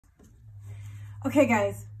Okay,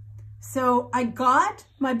 guys. So I got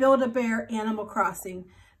my Build-A-Bear Animal Crossing,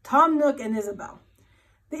 Tom Nook and Isabelle.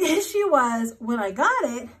 The issue was when I got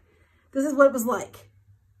it, this is what it was like.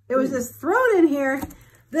 It was just thrown in here.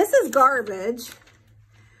 This is garbage.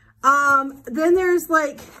 Then there's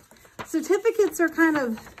like, certificates are kind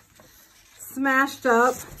of smashed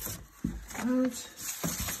up.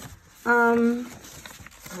 Oh,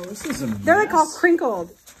 this is a mess. They're like all crinkled.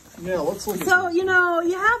 Yeah, let's look at So, this. you know,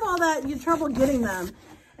 you have all that, you have trouble getting them.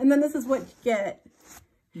 And then this is what you get.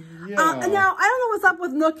 Yeah. Now, I don't know what's up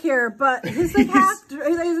with Nook here, but his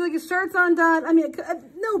like his shirt's undone. I mean,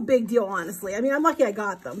 no big deal, honestly. I mean, I'm lucky I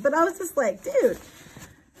got them, but I was just like, dude.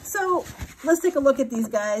 So let's take a look at these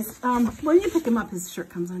guys. When you pick him up, his shirt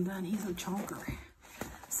comes undone. He's a chonker.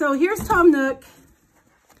 So here's Tom Nook.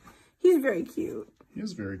 He's very cute. He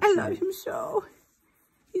is very cute. I love him so.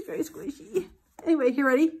 He's very squishy. Anyway, you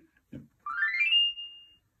ready? Yep.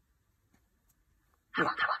 Yeah.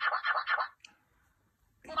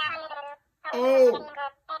 Oh.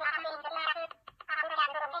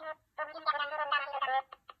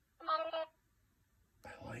 I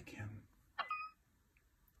like him.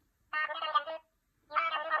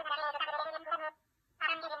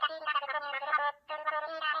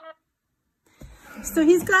 So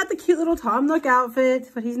he's got the cute little Tom Nook outfit,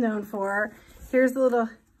 what he's known for. Here's the little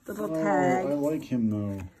tag. I like him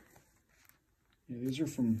though. Yeah, these are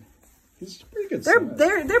from. He's pretty good.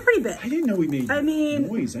 They're pretty big. I didn't know he made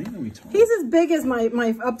noise. I didn't know he talked. He's as big as my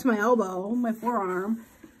up to my elbow, my forearm.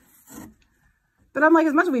 But I'm like,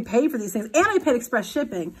 as much as we paid for these things, and I paid express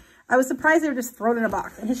shipping, I was surprised they were just thrown in a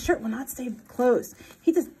box. And his shirt will not stay closed.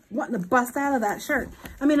 He just wanting to bust out of that shirt.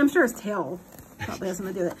 I mean, I'm sure his tail probably has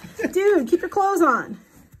something to do with it. Dude, keep your clothes on.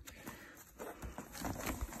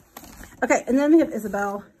 Okay, and then we have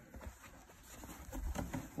Isabelle.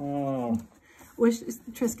 Oh. Wish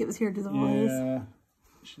Trisket was here to do the voice. Yeah.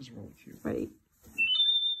 She's really cute. Ready?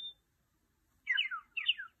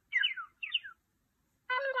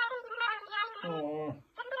 Oh.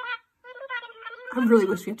 I really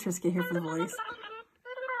wish we had Trisket here for the voice.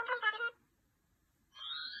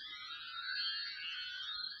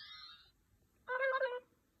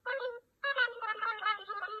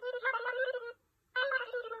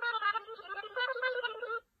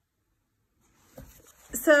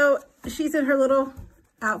 So she's in her little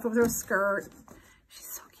outfit with her skirt. She's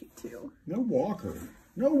so cute too. No Walker.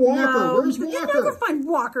 No Walker. No, Where's Walker? You never find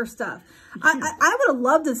Walker stuff. I would have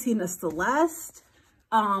loved to have seen a Celeste,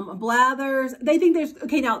 a Blathers. They think there's,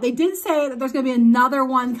 okay, now they did say that there's going to be another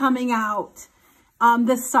one coming out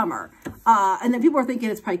this summer. And then people are thinking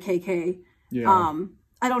it's probably KK. Yeah.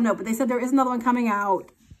 I don't know, but they said there is another one coming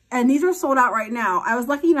out. And these are sold out right now. I was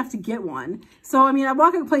lucky enough to get one. So, I mean, I'm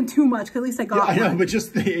not going to complain too much because at least I got one. I know, but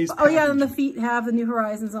just the Ace Oh, yeah, and the feet have the New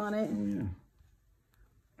Horizons on it. Oh, yeah.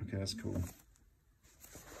 Okay, that's cool.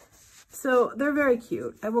 So, they're very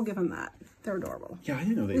cute. I will give them that. They're adorable. Yeah, I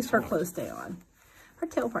didn't know they At least her clothes stay on. Her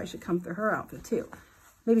tail probably should come through her outfit, too.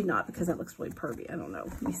 Maybe not, because that looks really pervy. I don't know.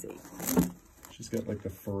 Let me see. She's got, like, the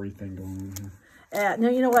furry thing going on here. No,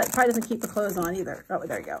 you know what? Probably doesn't keep the clothes on either. Oh,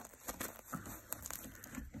 there you go.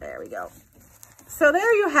 There we go. So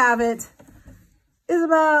there you have it.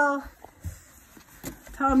 Isabelle,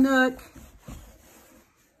 Tom Nook.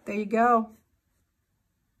 There you go.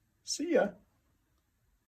 See ya.